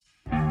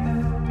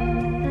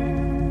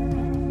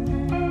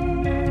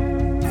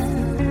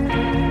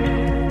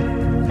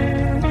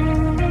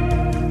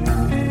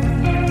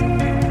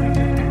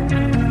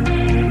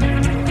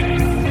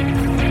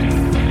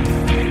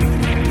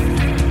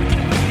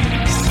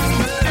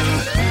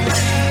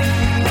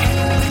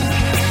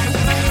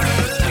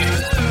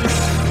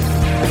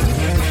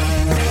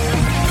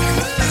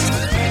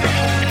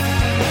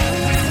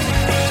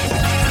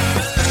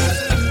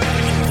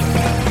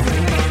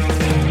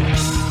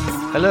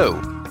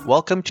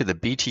Welcome to the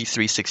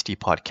BT360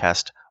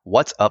 podcast,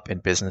 What's Up in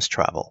Business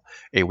Travel,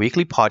 a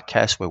weekly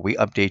podcast where we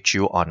update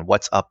you on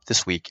what's up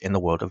this week in the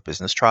world of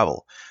business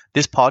travel.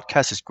 This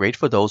podcast is great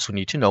for those who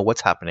need to know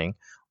what's happening,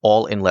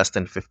 all in less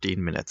than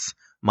 15 minutes.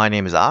 My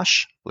name is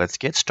Ash. Let's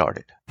get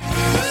started.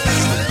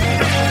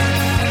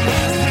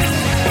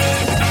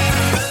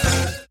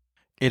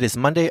 It is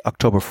Monday,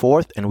 October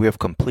 4th, and we have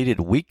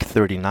completed week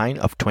 39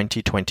 of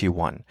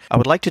 2021. I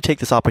would like to take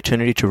this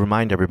opportunity to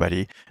remind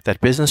everybody that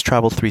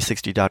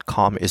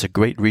BusinessTravel360.com is a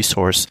great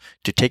resource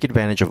to take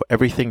advantage of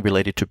everything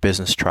related to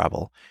business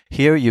travel.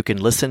 Here you can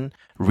listen,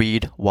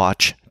 read,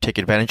 watch, take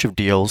advantage of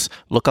deals,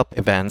 look up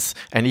events,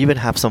 and even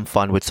have some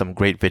fun with some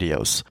great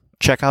videos.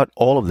 Check out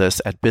all of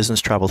this at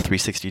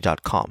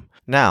BusinessTravel360.com.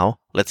 Now,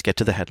 let's get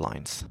to the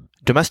headlines.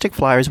 Domestic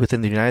flyers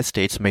within the United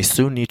States may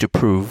soon need to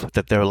prove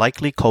that they're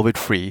likely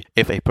COVID-free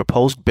if a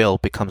proposed bill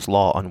becomes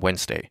law on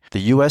Wednesday.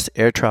 The U.S.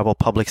 Air Travel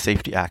Public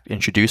Safety Act,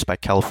 introduced by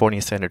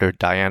California Senator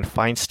Dianne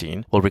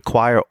Feinstein, will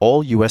require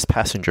all U.S.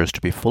 passengers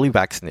to be fully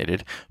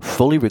vaccinated,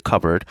 fully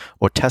recovered,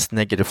 or test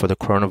negative for the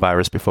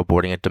coronavirus before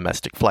boarding a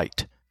domestic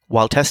flight.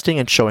 While testing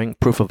and showing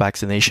proof of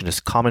vaccination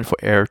is common for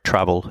air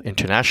travel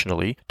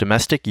internationally,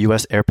 domestic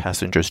U.S. air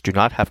passengers do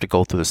not have to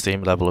go through the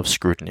same level of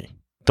scrutiny.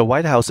 The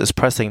White House is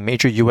pressing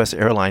major U.S.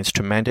 airlines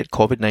to mandate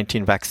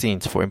COVID-19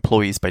 vaccines for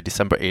employees by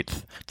December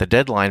 8th, the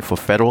deadline for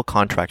federal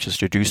contractors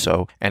to do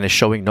so, and is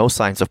showing no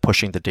signs of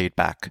pushing the date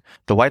back.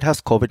 The White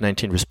House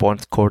COVID-19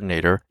 response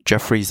coordinator,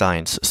 Jeffrey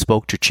Zients,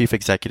 spoke to chief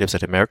executives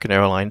at American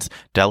Airlines,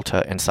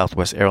 Delta, and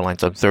Southwest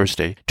Airlines on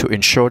Thursday to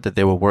ensure that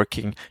they were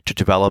working to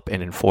develop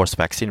and enforce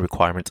vaccine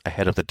requirements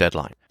ahead of the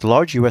deadline. The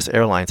large U.S.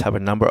 airlines have a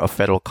number of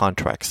federal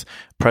contracts.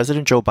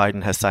 President Joe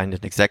Biden has signed an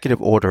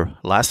executive order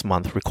last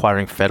month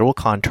requiring federal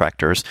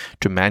contractors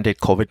to mandate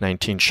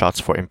COVID-19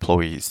 shots for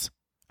employees.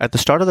 At the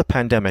start of the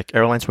pandemic,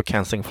 airlines were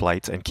canceling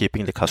flights and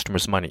keeping the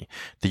customers' money.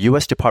 The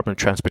U.S. Department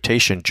of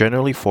Transportation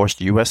generally forced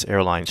U.S.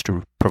 airlines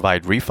to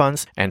provide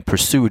refunds and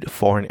pursued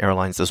foreign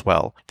airlines as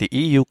well. The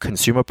EU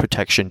consumer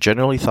protection,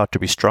 generally thought to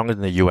be stronger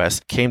than the U.S.,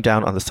 came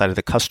down on the side of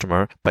the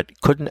customer but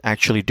couldn't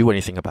actually do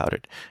anything about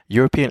it.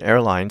 European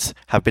airlines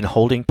have been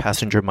holding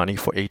passenger money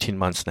for 18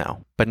 months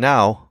now. But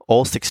now,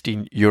 all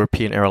 16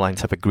 European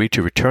airlines have agreed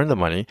to return the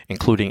money,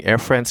 including Air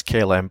France,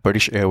 KLM,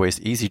 British Airways,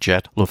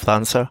 EasyJet,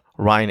 Lufthansa,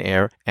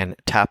 Ryanair, and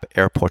TAP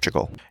Air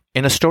Portugal.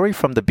 In a story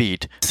from The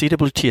Beat,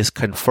 CWT has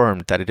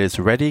confirmed that it is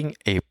readying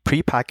a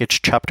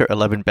prepackaged Chapter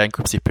 11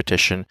 bankruptcy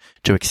petition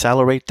to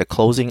accelerate the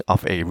closing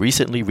of a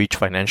recently reached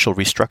financial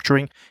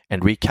restructuring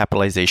and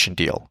recapitalization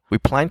deal. We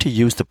plan to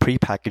use the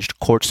prepackaged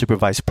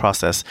court-supervised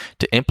process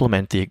to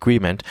implement the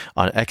agreement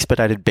on an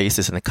expedited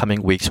basis in the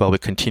coming weeks while we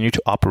continue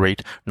to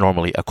operate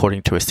normally,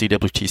 according to a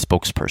CWT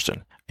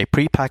spokesperson. A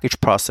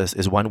prepackaged process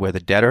is one where the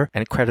debtor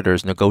and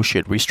creditors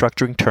negotiate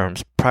restructuring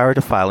terms prior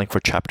to filing for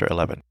Chapter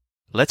 11.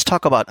 Let's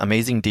talk about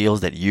amazing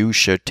deals that you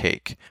should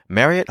take.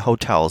 Marriott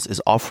Hotels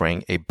is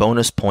offering a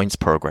bonus points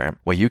program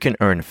where you can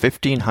earn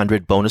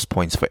 1,500 bonus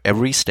points for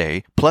every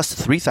stay, plus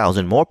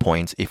 3,000 more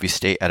points if you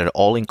stay at an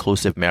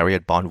all-inclusive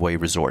Marriott Bonvoy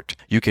resort.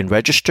 You can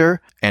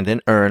register and then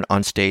earn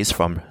on stays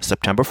from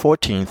September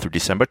 14th through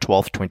December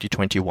 12th,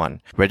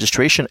 2021.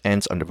 Registration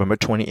ends on November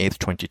 28th,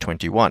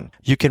 2021.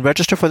 You can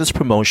register for this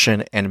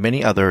promotion and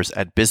many others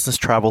at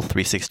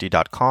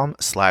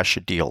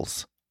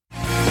businesstravel360.com/deals.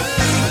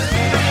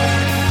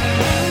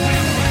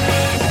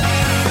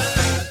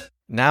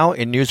 Now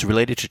in news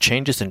related to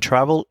changes in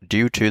travel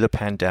due to the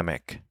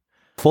pandemic.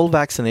 Full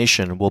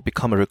vaccination will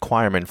become a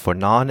requirement for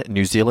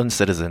non-New Zealand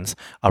citizens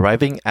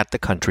arriving at the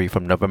country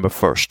from November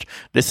 1st.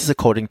 This is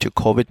according to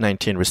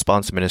COVID-19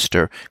 Response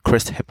Minister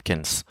Chris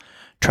Hipkins.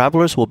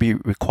 Travelers will be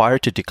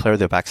required to declare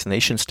their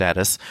vaccination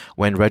status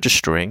when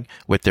registering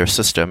with their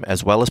system,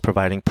 as well as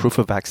providing proof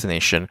of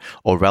vaccination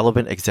or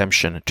relevant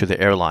exemption to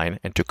the airline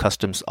and to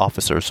customs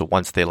officers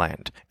once they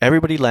land.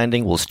 Everybody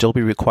landing will still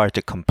be required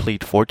to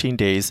complete 14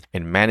 days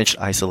in managed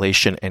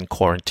isolation and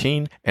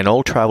quarantine, and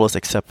all travelers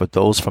except for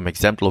those from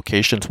exempt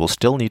locations will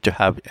still need to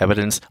have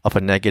evidence of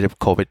a negative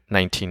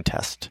COVID-19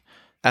 test.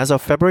 As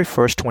of February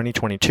 1st,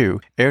 2022,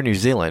 Air New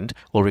Zealand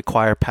will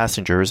require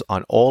passengers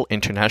on all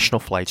international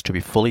flights to be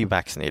fully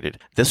vaccinated.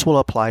 This will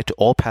apply to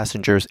all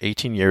passengers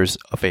 18 years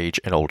of age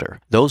and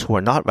older. Those who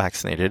are not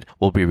vaccinated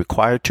will be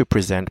required to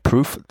present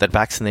proof that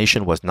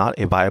vaccination was not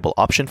a viable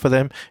option for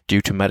them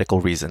due to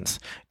medical reasons.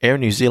 Air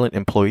New Zealand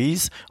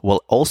employees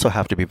will also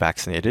have to be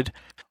vaccinated.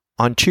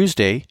 On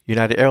Tuesday,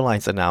 United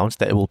Airlines announced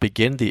that it will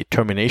begin the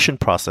termination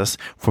process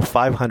for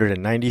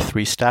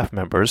 593 staff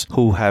members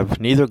who have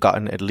neither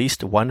gotten at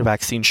least one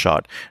vaccine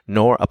shot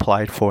nor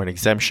applied for an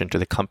exemption to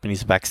the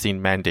company's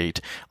vaccine mandate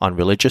on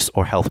religious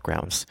or health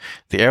grounds.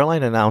 The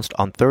airline announced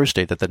on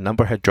Thursday that the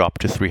number had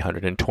dropped to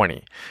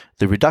 320.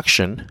 The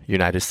reduction,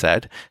 United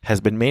said, has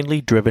been mainly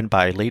driven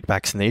by late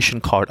vaccination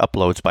card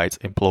uploads by its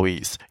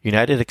employees.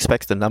 United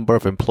expects the number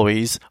of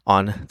employees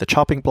on the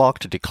chopping block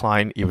to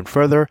decline even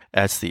further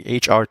as the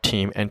HR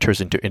team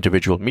enters into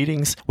individual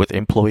meetings with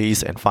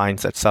employees and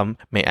finds that some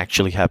may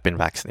actually have been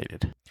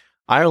vaccinated.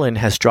 Ireland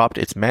has dropped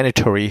its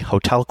mandatory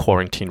hotel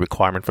quarantine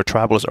requirement for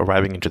travelers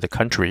arriving into the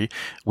country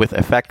with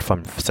effect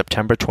from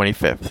September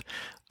 25th.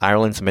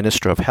 Ireland's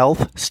Minister of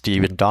Health,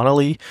 Stephen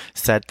Donnelly,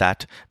 said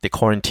that the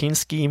quarantine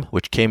scheme,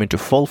 which came into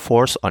full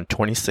force on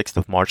 26th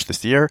of March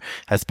this year,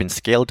 has been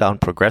scaled down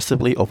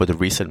progressively over the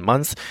recent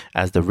months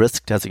as the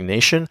risk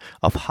designation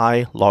of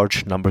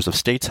large numbers of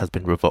states has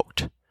been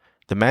revoked.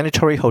 The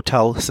mandatory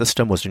hotel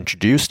system was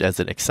introduced as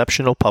an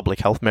exceptional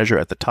public health measure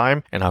at the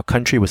time, and our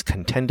country was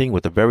contending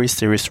with a very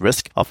serious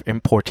risk of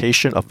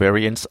importation of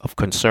variants of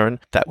concern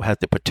that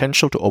had the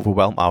potential to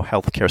overwhelm our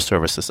healthcare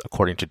services,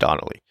 according to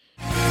Donnelly.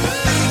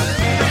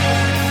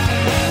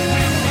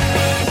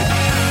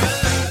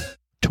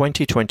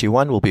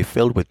 2021 will be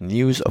filled with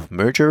news of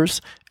mergers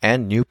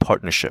and new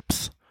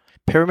partnerships.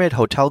 Pyramid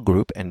Hotel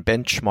Group and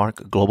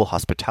Benchmark Global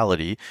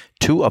Hospitality,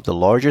 two of the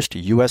largest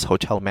U.S.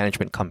 hotel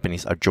management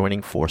companies, are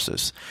joining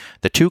forces.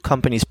 The two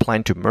companies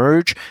plan to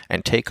merge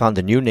and take on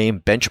the new name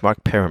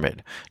Benchmark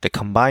Pyramid. The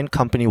combined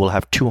company will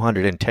have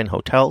 210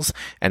 hotels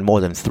and more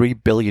than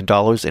 $3 billion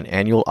in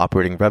annual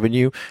operating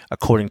revenue,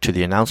 according to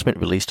the announcement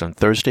released on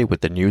Thursday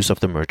with the news of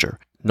the merger.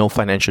 No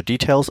financial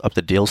details of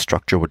the deal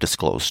structure were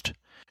disclosed.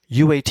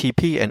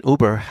 UATP and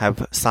Uber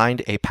have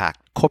signed a pact.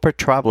 Corporate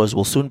travelers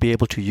will soon be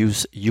able to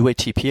use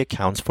UATP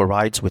accounts for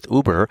rides with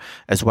Uber,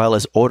 as well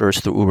as orders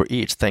through Uber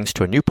Eats, thanks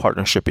to a new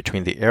partnership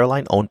between the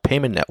airline-owned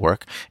payment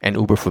network and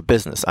Uber for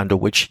Business, under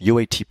which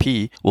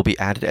UATP will be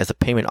added as a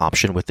payment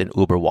option within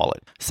Uber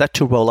Wallet. Set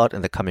to roll out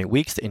in the coming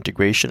weeks, the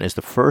integration is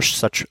the first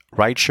such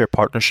rideshare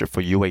partnership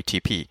for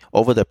UATP.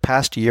 Over the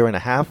past year and a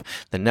half,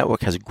 the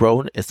network has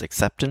grown its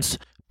acceptance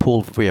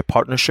pool via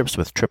partnerships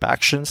with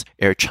TripActions,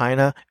 Air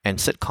China, and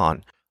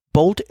Sitcon.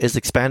 Bolt is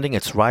expanding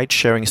its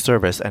ride-sharing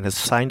service and has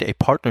signed a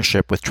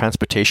partnership with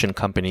transportation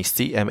company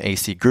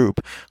CMAC Group,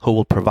 who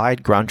will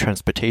provide ground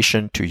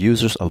transportation to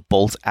users of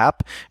Bolt's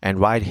app and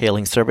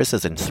ride-hailing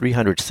services in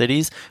 300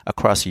 cities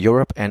across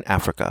Europe and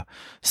Africa.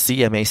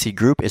 CMAC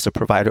Group is a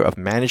provider of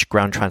managed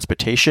ground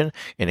transportation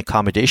and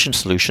accommodation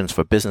solutions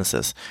for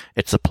businesses.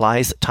 It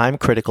supplies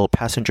time-critical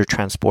passenger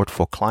transport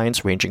for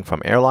clients ranging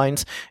from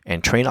airlines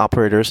and train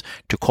operators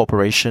to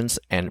corporations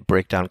and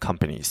breakdown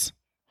companies.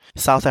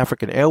 South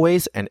African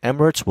Airways and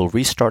Emirates will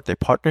restart their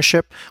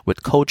partnership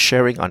with code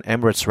sharing on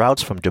Emirates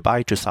routes from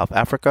Dubai to South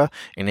Africa,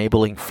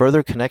 enabling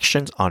further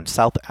connections on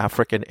South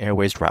African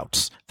Airways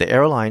routes. The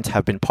airlines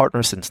have been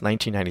partners since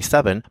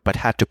 1997, but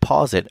had to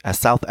pause it as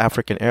South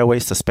African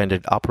Airways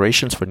suspended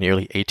operations for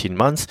nearly 18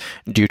 months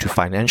due to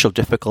financial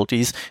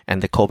difficulties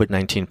and the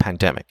COVID-19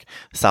 pandemic.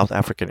 South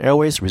African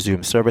Airways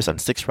resumed service on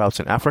 6 routes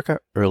in Africa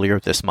earlier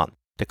this month.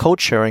 The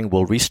code sharing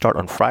will restart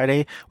on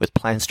Friday, with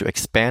plans to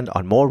expand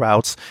on more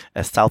routes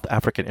as South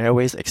African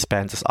Airways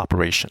expands its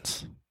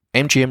operations.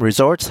 MGM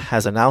Resorts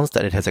has announced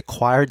that it has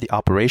acquired the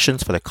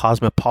operations for the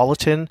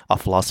Cosmopolitan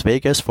of Las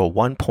Vegas for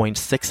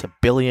 $1.6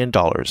 billion.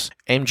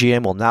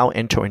 MGM will now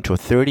enter into a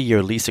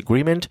 30-year lease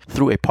agreement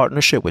through a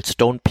partnership with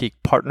Stone Peak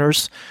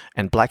Partners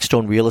and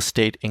Blackstone Real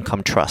Estate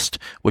Income Trust,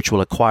 which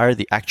will acquire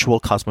the actual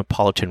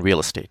Cosmopolitan real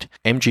estate.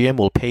 MGM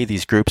will pay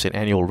these groups an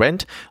annual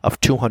rent of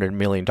 $200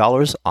 million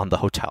on the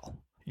hotel.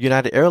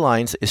 United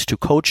Airlines is to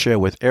code-share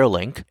with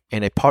Airlink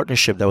in a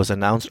partnership that was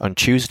announced on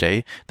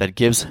Tuesday that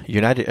gives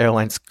United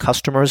Airlines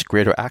customers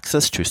greater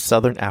access to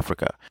Southern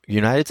Africa.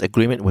 United's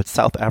agreement with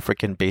South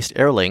African-based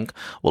Airlink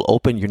will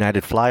open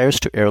United flyers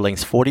to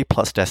Airlink's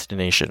 40-plus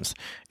destinations.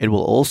 It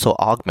will also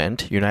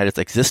augment United's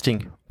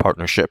existing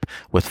partnership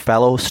with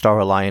fellow Star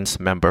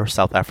Alliance member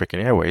South African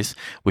Airways,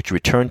 which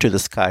returned to the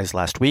skies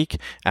last week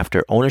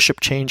after ownership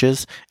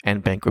changes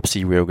and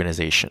bankruptcy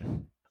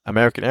reorganization.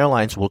 American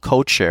Airlines will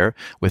code-share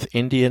with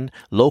Indian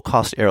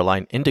low-cost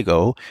airline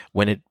Indigo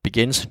when it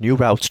begins new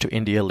routes to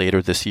India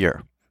later this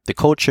year. The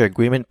code-share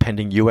agreement,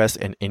 pending U.S.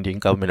 and Indian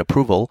government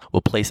approval,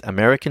 will place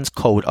American's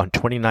code on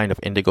 29 of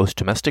Indigo's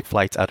domestic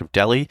flights out of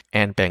Delhi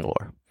and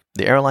Bangalore.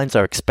 The airlines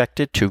are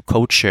expected to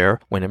code-share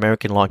when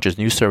American launches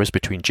new service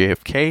between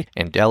JFK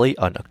and Delhi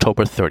on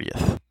October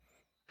 30th.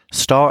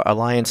 Star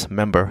Alliance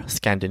member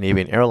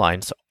Scandinavian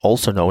Airlines,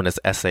 also known as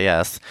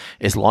SAS,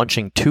 is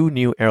launching 2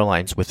 new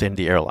airlines within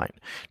the airline.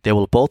 They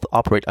will both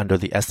operate under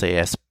the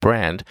SAS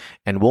brand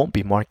and won't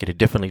be marketed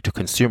differently to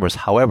consumers.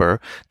 However,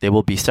 they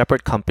will be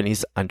separate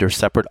companies under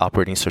separate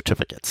operating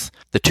certificates.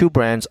 The 2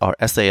 brands are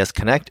SAS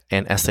Connect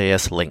and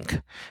SAS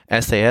Link.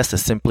 SAS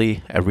is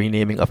simply a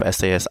renaming of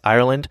SAS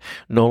Ireland.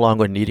 No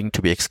longer needing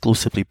to be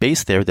exclusively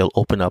based there, they'll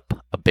open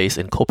up a base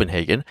in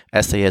Copenhagen.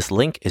 SAS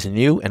Link is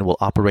new and will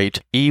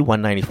operate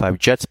E195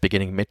 jets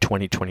beginning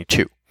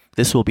mid-2022.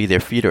 This will be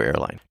their feeder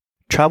airline.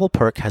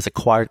 TravelPerk has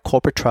acquired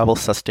corporate travel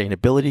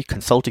sustainability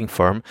consulting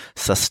firm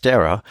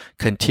Sustera,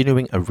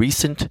 continuing a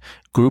recent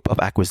group of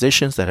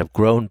acquisitions that have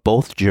grown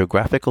both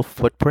geographical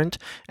footprint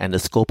and the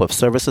scope of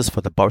services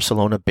for the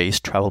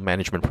Barcelona-based travel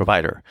management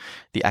provider.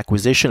 The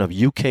acquisition of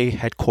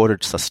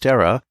UK-headquartered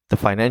Sustera, the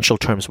financial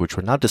terms which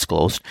were not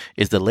disclosed,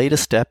 is the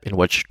latest step in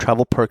which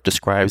TravelPerk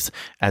describes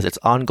as its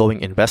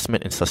ongoing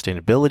investment in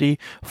sustainability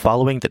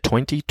following the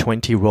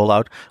 2020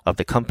 rollout of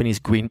the company's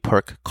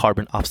GreenPerk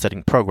carbon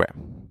offsetting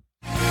program.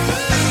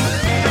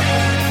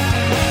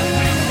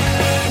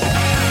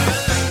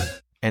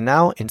 And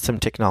now in some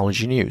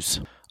technology news.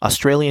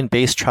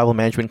 Australian-based travel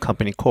management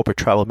company Corporate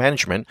Travel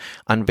Management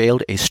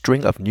unveiled a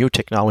string of new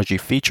technology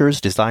features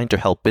designed to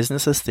help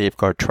businesses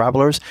safeguard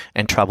travelers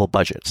and travel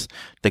budgets.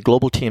 The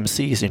global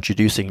TMC is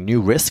introducing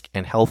new risk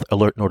and health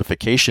alert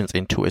notifications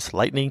into its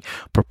Lightning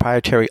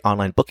proprietary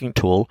online booking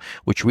tool,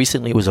 which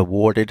recently was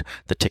awarded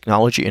the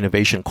Technology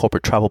Innovation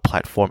Corporate Travel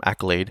Platform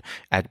accolade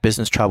at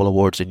Business Travel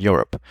Awards in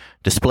Europe.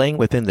 Displaying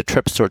within the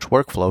trip search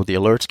workflow, the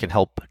alerts can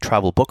help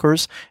travel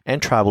bookers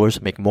and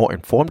travelers make more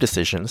informed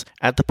decisions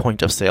at the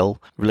point of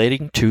sale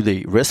relating to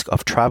the risk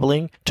of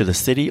traveling to the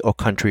city or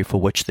country for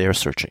which they are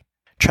searching.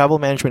 Travel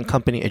management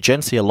company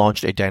Egencia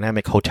launched a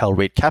dynamic hotel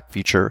rate cap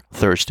feature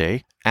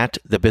Thursday at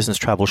the Business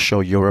Travel Show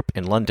Europe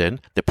in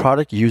London. The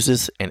product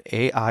uses an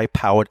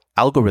AI-powered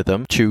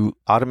algorithm to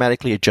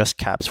automatically adjust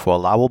caps for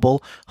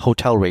allowable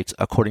hotel rates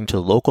according to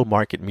local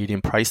market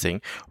median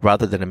pricing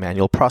rather than a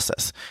manual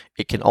process.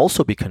 It can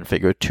also be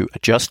configured to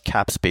adjust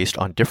caps based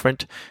on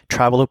different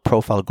traveler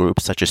profile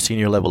groups such as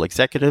senior level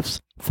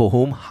executives for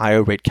whom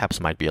higher rate caps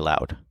might be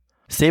allowed.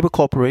 Sabre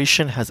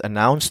Corporation has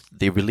announced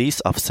the release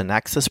of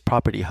Synaxis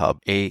Property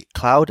Hub, a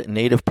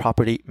cloud-native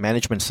property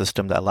management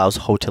system that allows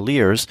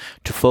hoteliers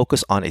to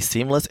focus on a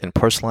seamless and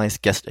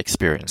personalized guest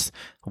experience.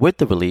 With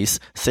the release,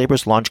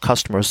 Sabre's launch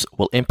customers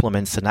will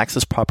implement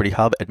Synaxis Property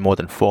Hub at more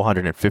than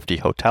 450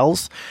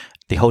 hotels.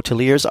 The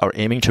hoteliers are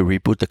aiming to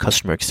reboot the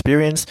customer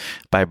experience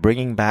by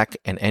bringing back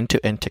an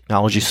end-to-end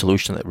technology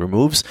solution that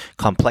removes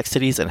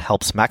complexities and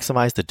helps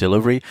maximize the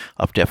delivery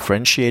of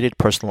differentiated,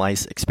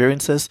 personalized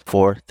experiences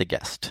for the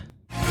guest.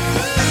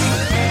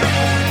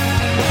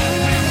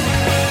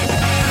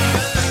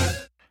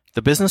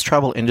 The business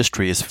travel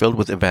industry is filled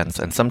with events,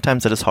 and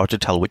sometimes it is hard to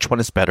tell which one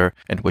is better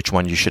and which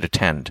one you should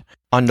attend.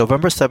 On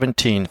November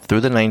 17th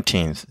through the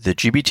 19th, the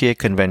GBTA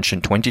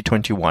Convention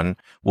 2021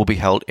 will be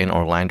held in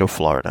Orlando,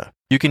 Florida.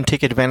 You can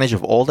take advantage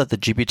of all that the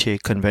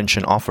GBTA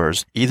Convention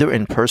offers, either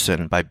in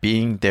person by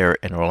being there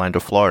in Orlando,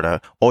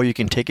 Florida, or you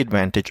can take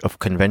advantage of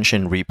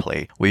Convention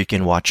Replay, where you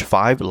can watch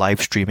 5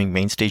 live streaming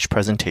main stage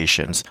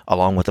presentations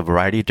along with a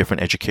variety of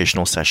different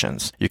educational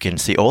sessions. You can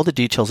see all the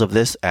details of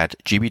this at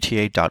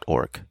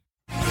gbta.org.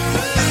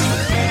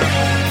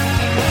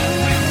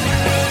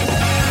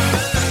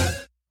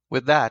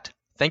 With that,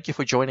 thank you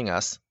for joining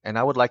us, and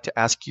I would like to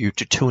ask you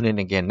to tune in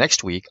again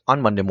next week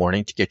on Monday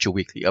morning to get your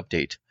weekly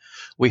update.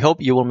 We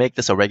hope you will make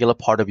this a regular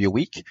part of your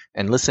week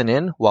and listen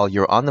in while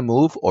you're on the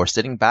move or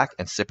sitting back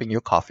and sipping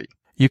your coffee.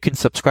 You can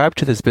subscribe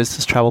to this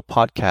Business Travel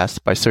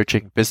Podcast by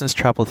searching Business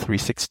Travel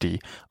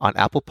 360 on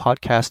Apple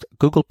Podcast,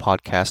 Google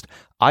Podcast,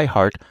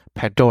 iHeart,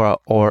 Pandora,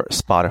 or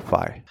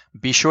Spotify.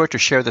 Be sure to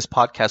share this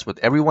podcast with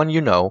everyone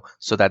you know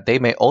so that they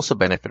may also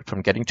benefit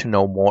from getting to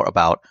know more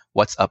about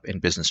what's up in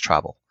business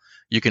travel.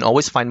 You can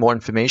always find more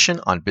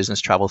information on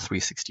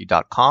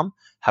businesstravel360.com.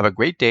 Have a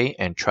great day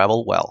and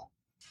travel well.